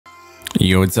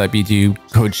Yo, what's up YouTube?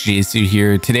 CoachJsu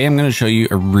here. Today I'm going to show you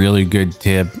a really good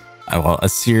tip, well, a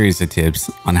series of tips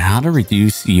on how to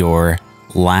reduce your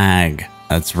lag.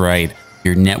 That's right,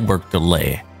 your network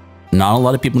delay. Not a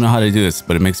lot of people know how to do this,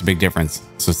 but it makes a big difference.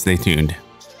 So stay tuned.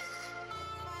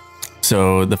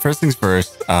 So the first things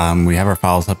first, we have our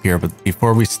files up here, but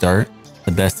before we start,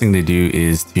 the best thing to do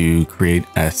is to create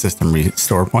a system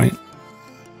restore point.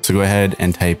 So go ahead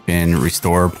and type in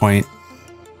restore point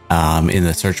in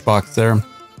the search box there.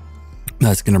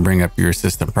 That's going to bring up your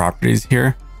system properties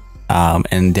here.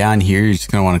 And down here, you're just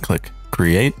going to want to click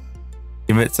create.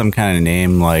 Give it some kind of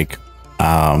name like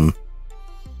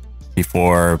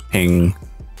before ping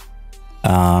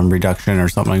reduction or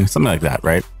something like that,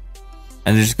 right?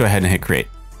 And just go ahead and hit create.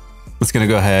 It's going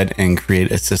to go ahead and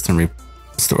create a system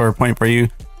restore point for you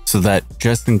so that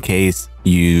just in case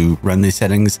you run these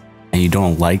settings and you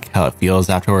don't like how it feels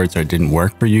afterwards, or it didn't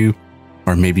work for you,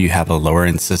 or maybe you have a lower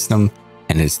end system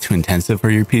and it's too intensive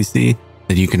for your PC,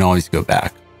 then you can always go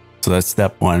back. So that's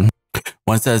step one.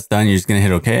 Once that's done, you're just going to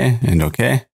hit OK and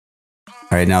OK. All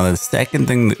right, now the second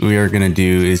thing that we are going to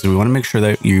do is we want to make sure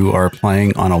that you are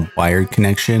playing on a wired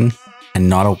connection and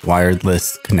not a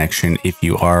wireless connection if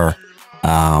you are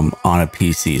on a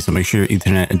PC. So make sure your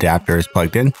Ethernet adapter is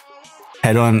plugged in.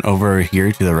 Head on over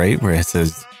here to the right where it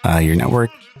says your network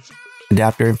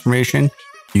adapter information.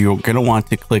 You're going to want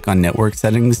to click on network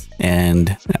settings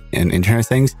and internet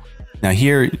settings. Now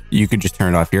here, you could just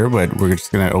turn it off here, but we're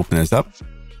just going to open this up.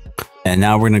 And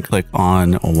now we're going to click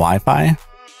on Wi-Fi.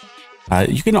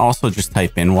 You can also just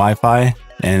type in Wi-Fi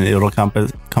and it'll come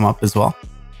up as well.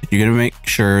 You're going to make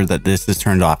sure that this is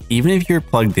turned off. Even if you're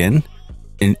plugged in,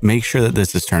 and make sure that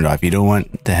this is turned off. You don't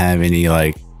want to have any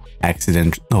like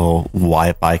accidental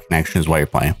Wi-Fi connections while you're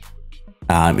playing.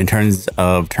 In terms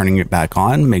of turning it back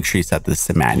on, make sure you set this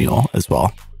to manual as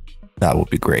well. That will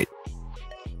be great.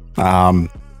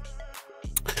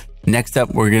 Next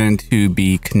up, we're going to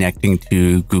be connecting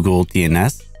to Google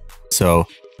DNS. So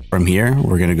from here,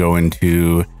 we're going to go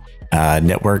into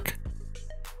network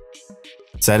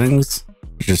settings.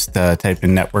 Just type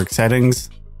in network settings.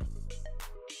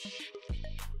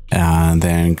 And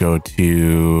then go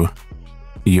to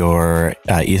your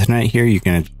Ethernet here. You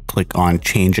can click on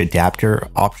change adapter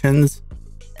options.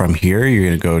 From here, you're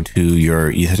going to go to your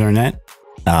Ethernet.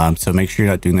 So make sure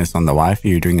you're not doing this on the Wi-Fi,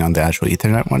 you're doing it on the actual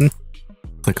Ethernet one.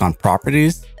 Click on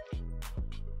properties.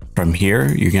 From here,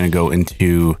 you're going to go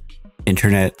into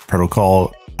Internet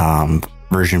Protocol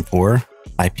version 4,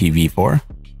 IPv4.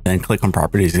 Then click on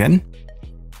properties again.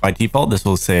 By default, this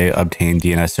will say obtain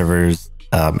DNS server's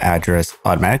address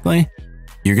automatically.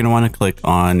 You're going to want to click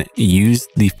on use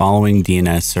the following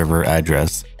DNS server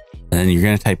address. And then you're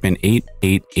going to type in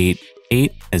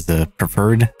 8888 as the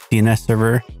preferred DNS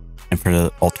server. And for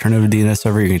the alternative DNS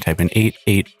server, you're going to type in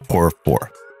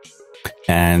 8844.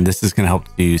 And this is going to help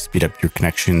you speed up your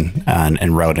connection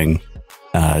and routing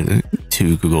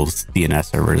to Google's DNS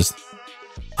servers.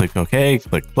 Click OK,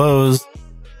 click close.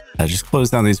 Just close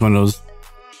down these windows.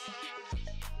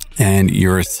 And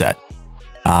you're set.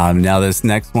 Now this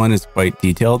next one is quite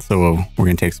detailed, so we're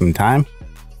going to take some time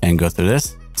and go through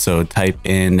this. So type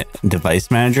in device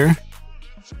manager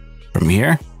from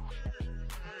here.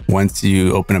 Once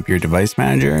you open up your device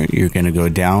manager, you're going to go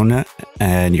down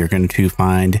and you're going to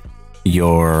find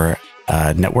your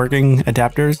networking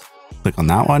adapters. Click on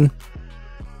that one.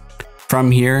 From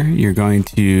here, you're going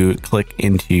to click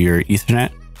into your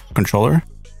Ethernet controller.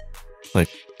 Click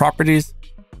properties.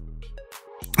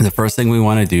 The first thing we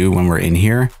want to do when we're in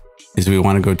here is we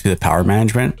want to go to the power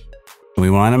management. We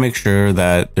want to make sure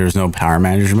that there's no power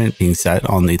management being set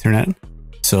on the Ethernet.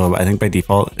 So I think by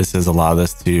default, it says allow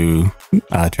this to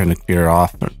turn the computer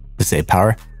off to save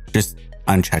power. Just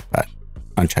uncheck that.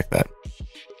 Uncheck that.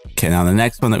 Okay, now the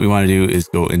next one that we want to do is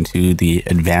go into the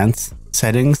advanced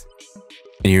settings.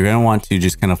 And you're going to want to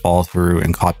just kind of follow through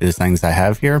and copy the things I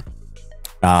have here.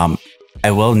 I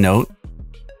will note,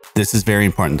 this is very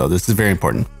important though. This is very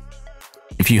important.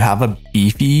 If you have a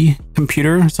beefy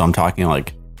computer, so I'm talking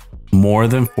like more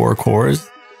than 4 cores,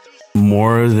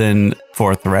 more than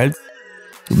 4 threads,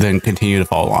 then continue to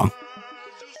follow along.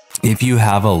 If you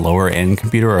have a lower end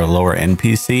computer or a lower end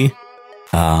PC,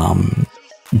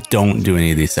 don't do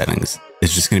any of these settings.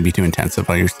 It's just going to be too intensive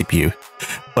on your CPU.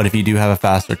 But if you do have a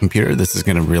faster computer, this is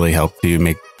going to really help you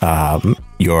make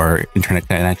your internet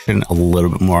connection a little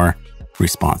bit more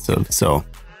responsive. So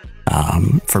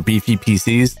for beefy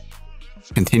PCs,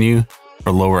 continue.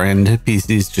 For lower end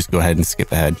PCs, just go ahead and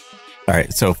skip ahead. All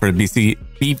right, so for beefy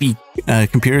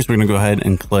computers, we're going to go ahead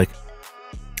and click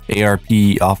ARP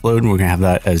offload. We're going to have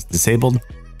that as disabled.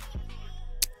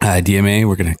 DMA,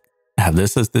 we're going to have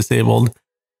this as disabled.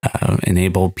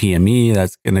 Enable PME,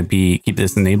 that's going to be, keep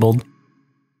this enabled.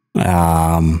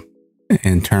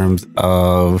 In terms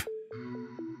of,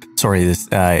 sorry, this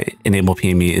enable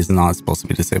PME is not supposed to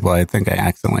be disabled. I think I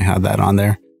accidentally had that on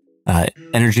there.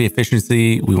 Energy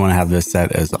efficiency, we want to have this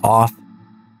set as off.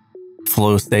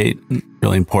 Flow state,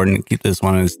 really important, keep this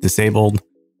one as disabled.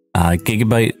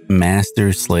 Gigabyte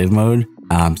master slave mode,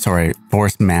 sorry,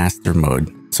 force master mode.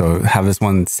 So have this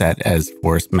one set as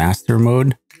force master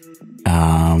mode.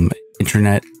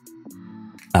 Internet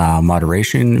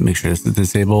moderation, make sure this is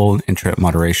disabled. Internet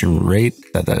moderation rate,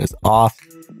 set that is off.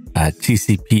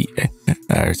 TCP,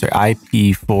 sorry,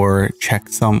 IP4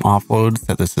 checksum offload,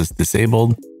 set this as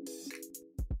disabled.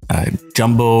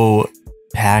 Jumbo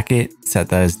packet, set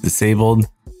that as disabled.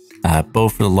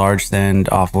 Both for the large send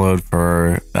offload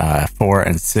for 4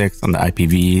 and 6 on the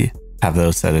IPv, have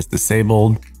those set as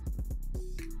disabled.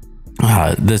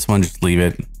 This one, just leave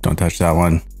it, don't touch that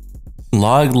one.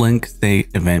 Log link state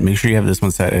event, make sure you have this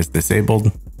one set as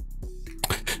disabled.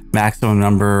 Maximum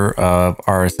number of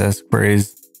RSS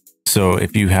queries. So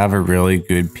if you have a really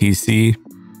good PC,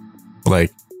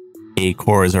 like 8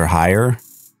 cores or higher,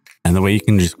 and the way you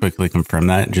can just quickly confirm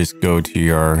that, just go to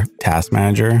your task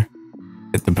manager,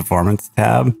 hit the performance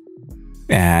tab,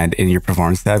 and in your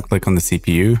performance tab, click on the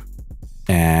CPU,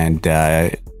 and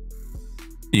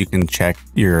you can check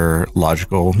your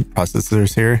logical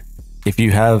processors here. If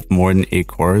you have more than 8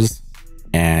 cores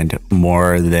and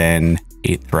more than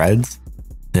 8 threads,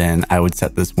 then I would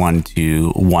set this one to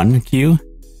 1 queue.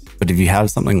 But if you have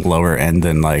something lower end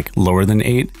than like lower than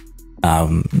 8,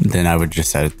 then I would just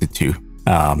set it to 2.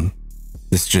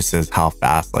 This just says how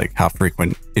fast, like how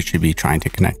frequent it should be trying to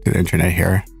connect to the internet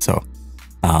here. So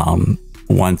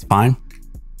 1's fine.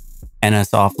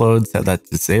 NS offload, set that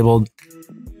to disabled.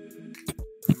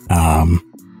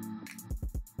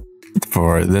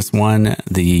 For this one,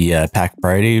 the pack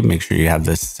priority, make sure you have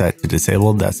this set to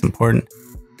disabled. That's important.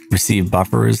 Receive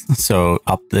buffers, so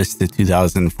up this to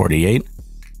 2048.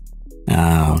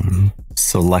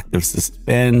 Selective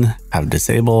suspend, have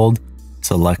disabled.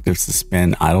 Selective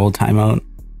suspend idle timeout.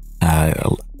 I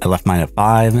left mine at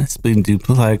 5. Split and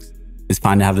duplex, it's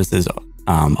fine to have this as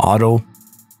auto.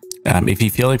 If you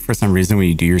feel like for some reason when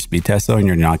you do your speed test though and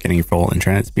you're not getting full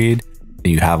internet speed and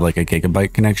you have like a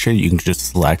gigabyte connection, you can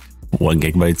just select 1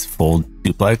 gigabyte's full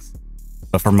duplex.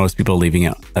 But for most people, leaving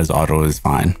it as auto is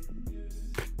fine.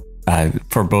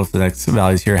 For both the next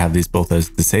values here, have these both as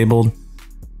disabled.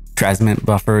 Transmit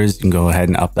buffers, you can go ahead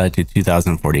and up that to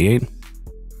 2048.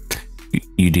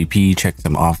 UDP,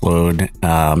 checksum offload.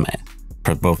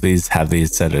 For both of these, have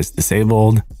these set as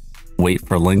disabled. Wait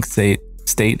for link state,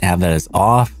 have that as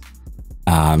off.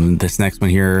 This next one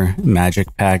here,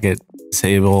 magic packet,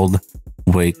 disabled.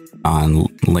 Wait on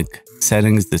link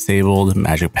settings, disabled.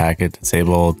 Magic packet,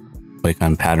 disabled. Wait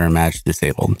on pattern match,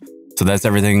 disabled. So that's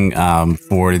everything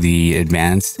for the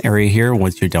advanced area here.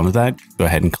 Once you're done with that, go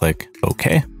ahead and click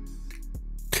OK.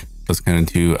 So it's going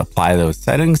to apply those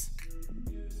settings.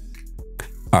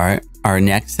 All right, our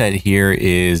next set here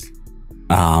is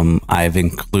I've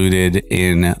included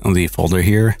in the folder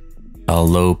here a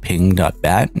low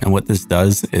ping.bat. And what this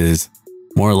does is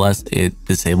more or less it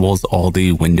disables all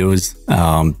the Windows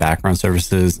background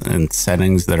services and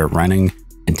settings that are running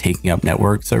and taking up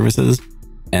network services.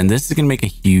 And this is going to make a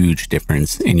huge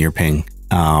difference in your ping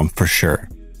for sure.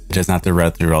 It doesn't have to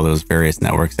route through all those various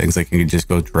network things. Like you can just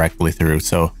go directly through.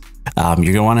 So you're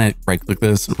going to want to right click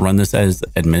this, run this as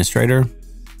administrator,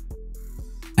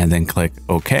 and then click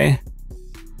OK.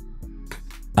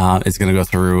 It's going to go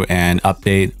through and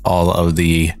update all of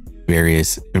the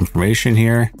various information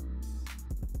here.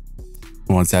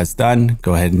 Once that's done,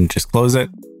 go ahead and just close it.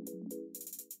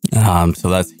 So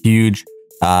that's huge.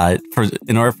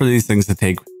 In order for these things to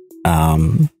take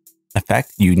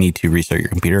effect, you need to restart your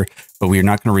computer, but we're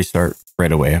not going to restart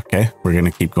right away. Okay, we're going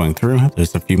to keep going through.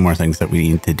 There's a few more things that we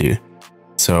need to do.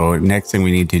 So next thing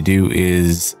we need to do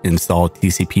is install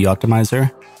TCP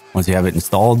optimizer. Once you have it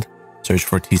installed, search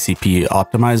for TCP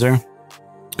optimizer.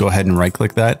 Go ahead and right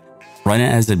click that. Run it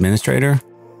as administrator.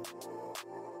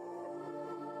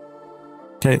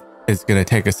 Okay, it's going to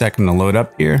take a second to load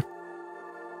up here.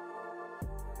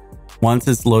 Once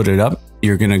it's loaded up,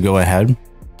 you're going to go ahead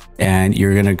and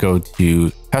you're going to go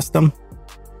to custom,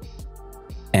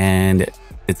 and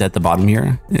it's at the bottom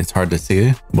here. It's hard to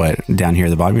see, but down here at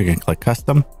the bottom, you're going to click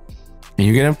custom, and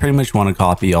you're going to pretty much want to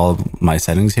copy all of my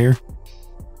settings here.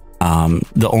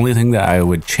 The only thing that I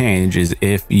would change is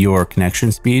if your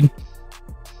connection speed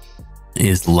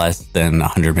is less than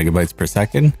 100 megabytes per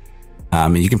second.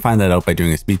 And you can find that out by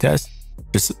doing a speed test.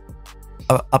 Just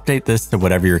update this to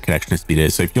whatever your connection speed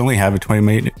is. So if you only have a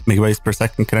 20 megabytes per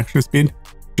second connection speed,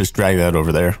 just drag that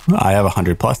over there. I have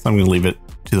 100 plus. I'm going to leave it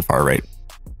to the far right.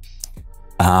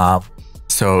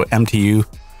 So MTU,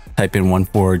 type in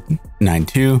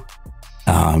 1492.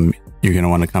 You're going to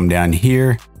want to come down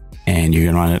here and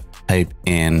you're going to want to type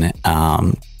in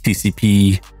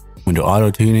TCP window auto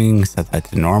tuning, set that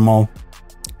to normal.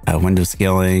 Window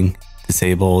scaling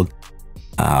disabled.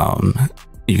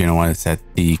 You're going to want to set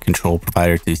the control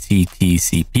provider to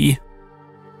CTCP.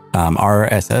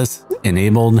 RSS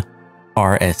enabled,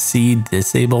 RSC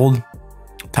disabled.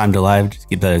 Time to live, just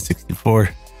keep that at 64,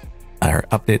 or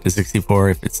update to 64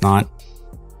 if it's not.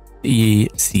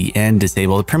 ECN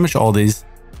disabled. Pretty much all these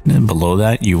below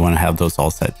that, you want to have those all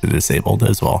set to disabled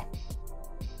as well.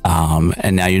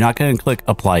 And now you're not going to click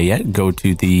apply yet. Go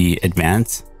to the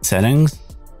advanced settings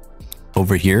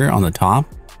over here on the top.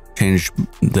 Change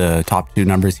the top two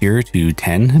numbers here to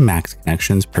 10 max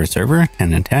connections per server,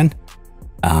 10 and 10.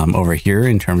 Over here,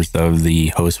 in terms of the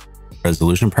host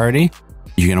resolution priority,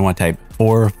 you're going to want to type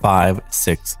 4, 5,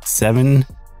 6, 7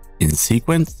 in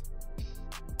sequence.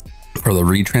 For the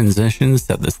retransitions,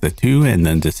 set this to 2 and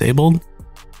then disabled.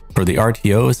 For the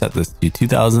RTO, set this to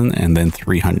 2000 and then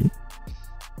 300.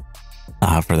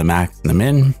 For the max and the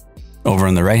min, over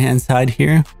on the right hand side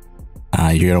here,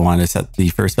 you're going to want to set the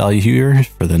first value here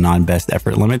for the non-best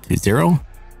effort limit to 0.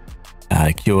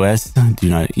 QoS, do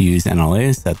not use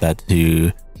NLA, set that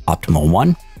to optimal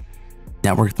 1.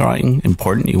 Network throttling,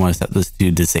 important, you want to set this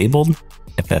to disabled,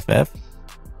 FFF.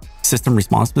 System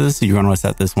responsiveness, you're going to want to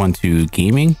set this one to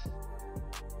gaming,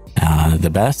 the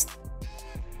best.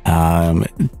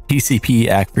 TCP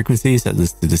ACK frequency, set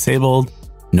this to disabled.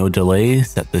 No delay,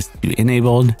 set this to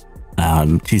enabled.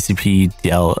 TCP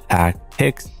DL ACK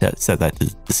PIX, set that to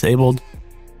disabled.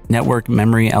 Network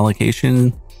memory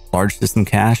allocation, large system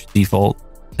cache, default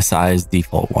size,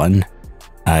 default 1.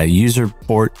 User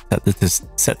port, set this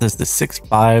to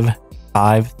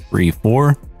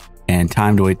 65534, and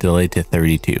time to wait delay to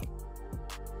 32.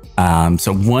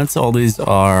 So once all these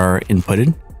are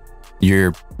inputted,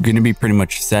 you're going to be pretty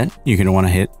much set. You're going to want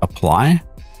to hit apply.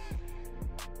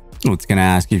 It's going to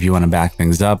ask you if you want to back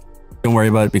things up. Don't worry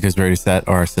about it because we already set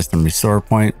our system restore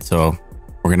point. So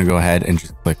we're going to go ahead and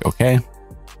just click OK.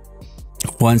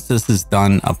 Once this is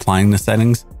done applying the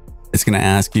settings, it's going to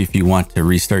ask you if you want to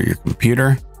restart your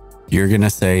computer. You're going to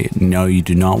say, no, you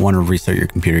do not want to restart your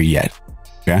computer yet.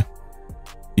 Okay.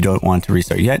 You don't want to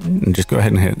restart yet, and just go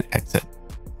ahead and hit exit.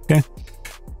 Okay.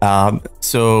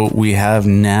 So we have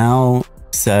now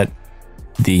set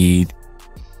the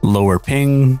lower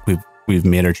ping. We've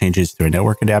made our changes to our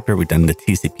network adapter. We've done the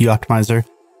TCP optimizer.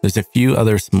 There's a few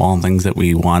other small things that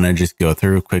we want to just go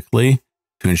through quickly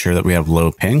to ensure that we have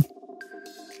low ping.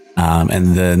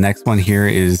 And the next one here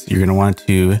is you're going to want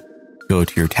to go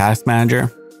to your task manager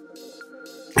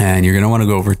and you're going to want to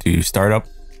go over to startup.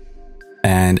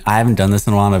 And I haven't done this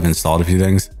in a while. I've installed a few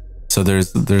things. So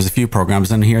there's a few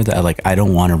programs in here that I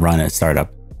don't want to run at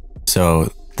startup.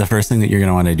 So the first thing that you're going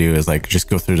to want to do is just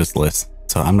go through this list.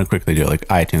 So I'm going to quickly do it, like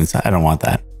iTunes. I don't want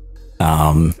that.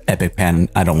 Epic Pen.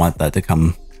 I don't want that to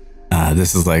come.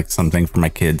 This is like something for my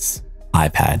kid's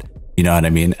iPad. You know what I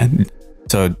mean? And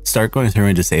so start going through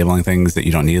and disabling things that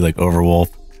you don't need, like Overwolf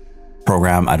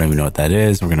program. I don't even know what that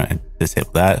is. We're going to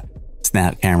disable that.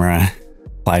 Snap camera,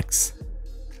 Plex,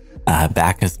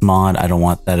 Backus mod. I don't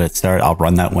want that at start. I'll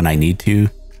run that when I need to.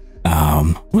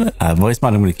 Voice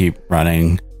mod I'm going to keep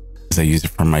running because I use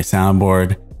it for my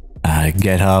soundboard.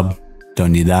 GitHub,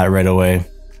 don't need that right away.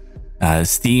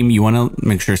 Steam, you want to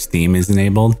make sure Steam is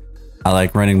enabled. I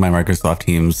like running my Microsoft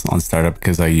Teams on startup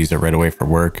because I use it right away for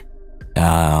work.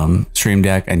 Stream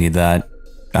Deck, I need that.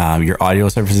 Your audio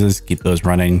services, keep those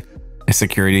running.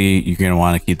 Security, you're going to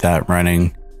want to keep that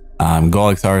running.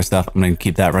 GoXR stuff, I'm going to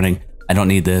keep that running. I don't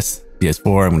need this.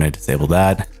 DS4, I'm going to disable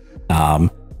that.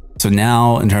 So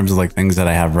now in terms of things that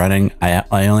I have running, I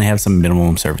only have some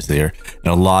minimum services here. And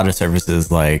a lot of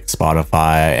services like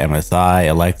Spotify, MSI,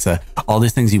 Alexa, all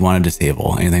these things you want to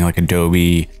disable. Anything like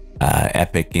Adobe,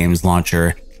 Epic Games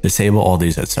Launcher, disable all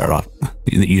these that start off.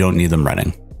 You don't need them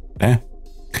running. Okay.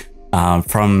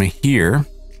 From here,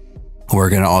 we're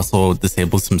going to also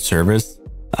disable some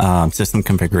system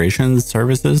configuration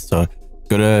services. So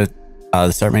go to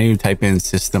the start menu, type in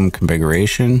system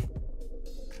configuration.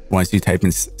 Once you type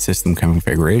in system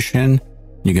configuration,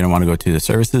 you're going to want to go to the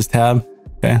services tab.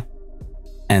 Okay.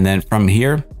 And then from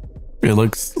here, it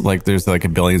looks like there's a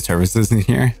billion services in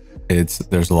here.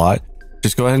 There's a lot.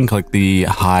 Just go ahead and click the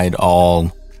hide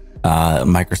all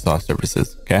Microsoft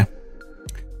services. Okay.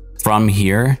 From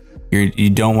here, you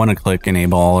don't want to click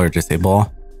enable all or disable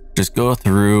all. Just go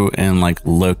through and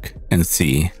look and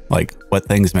see what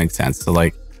things make sense. So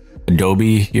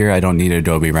Adobe here, I don't need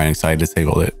Adobe running, so I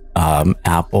disabled it.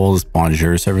 Apple's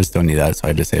Bonjour service, don't need that, so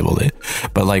I disabled it.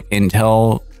 But like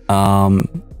Intel,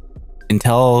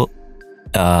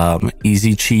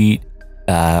 Easy Cheat,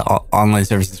 online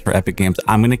services for Epic Games,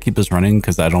 I'm going to keep this running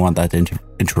because I don't want that to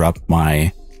interrupt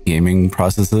my gaming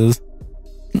processes.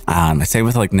 Same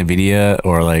with like NVIDIA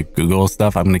or like Google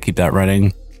stuff, I'm going to keep that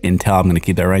running. Intel, I'm going to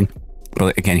keep that running.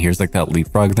 But again, here's like that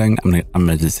leapfrog thing, I'm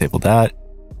going to disable that.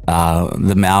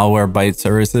 The malware byte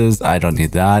services, I don't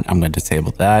need that, I'm going to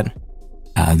disable that.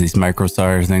 These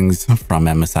microstar things from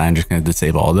MSI, I'm just going to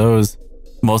disable all those.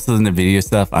 Most of the NVIDIA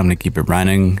stuff, I'm going to keep it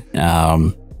running.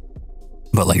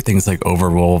 But like things like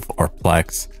Overwolf or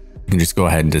Plex, you can just go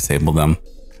ahead and disable them.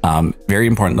 Very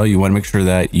important though, you want to make sure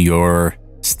that your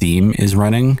Steam is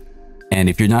running. And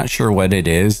if you're not sure what it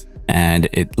is, and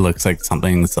it looks like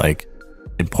something's like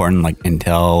important, like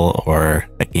Intel or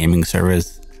a gaming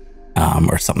service,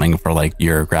 or something for like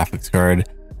your graphics card,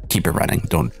 keep it running,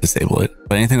 don't disable it.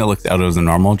 But anything that looks out of the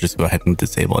normal, just go ahead and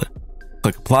disable it.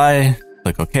 Click apply,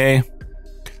 click OK.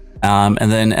 And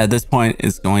then at this point,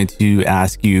 it's going to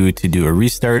ask you to do a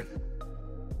restart.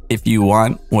 If you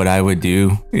want, what I would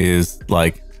do is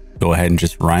like go ahead and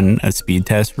just run a speed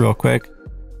test real quick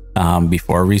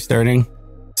before restarting.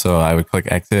 So I would click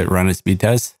exit, run a speed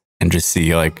test, and just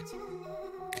see like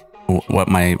what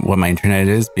my internet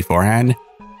is beforehand,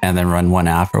 and then run one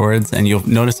afterwards, and you'll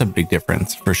notice a big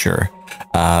difference for sure.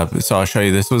 So I'll show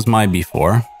you. This was my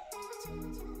before.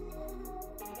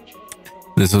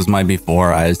 This was my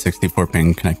before. I had 64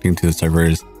 ping connecting to the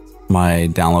servers. My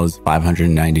download was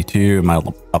 592. My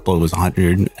upload was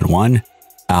 101.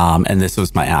 And this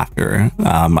was my after.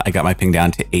 I got my ping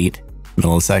down to 8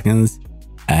 milliseconds,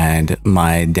 and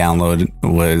my download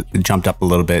was jumped up a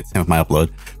little bit. Same with my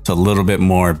upload. So a little bit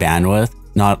more bandwidth.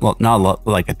 Not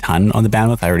like a ton on the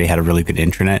bandwidth. I already had a really good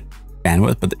internet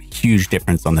bandwidth, but the huge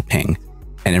difference on the ping.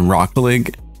 And in Rocket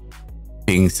League,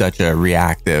 being such a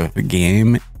reactive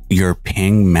game, your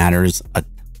ping matters a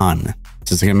ton.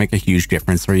 So it's gonna make a huge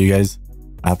difference for you guys.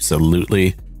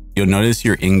 Absolutely. You'll notice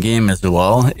your in-game as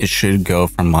well. It should go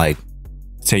from like,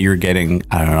 say you're getting,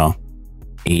 I don't know,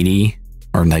 80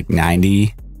 or like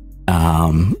 90.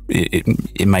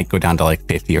 It might go down to like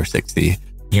 50 or 60.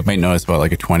 You might notice about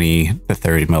like a 20 to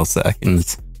 30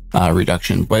 milliseconds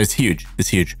reduction, but it's huge. It's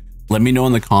huge. Let me know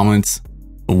in the comments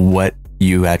what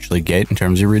you actually get in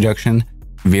terms of reduction.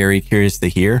 Very curious to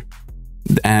hear.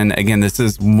 And again, this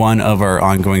is one of our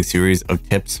ongoing series of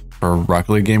tips for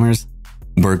Rocket League gamers.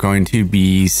 We're going to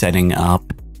be setting up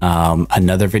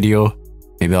another video.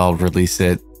 Maybe I'll release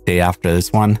it day after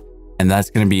this one. And that's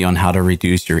going to be on how to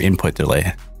reduce your input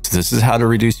delay. So this is how to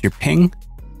reduce your ping.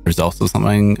 There's also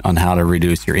something on how to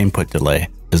reduce your input delay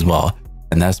as well.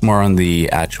 And that's more on the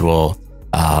actual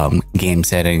game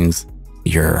settings,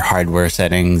 your hardware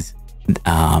settings,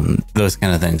 those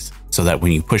kind of things. So that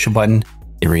when you push a button,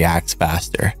 it reacts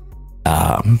faster.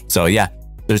 So yeah,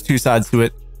 there's two sides to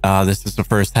it. This is the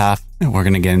first half, and we're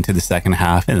going to get into the second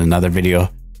half in another video.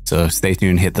 So stay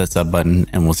tuned, hit that sub button,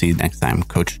 and we'll see you next time.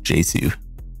 CoachJsu.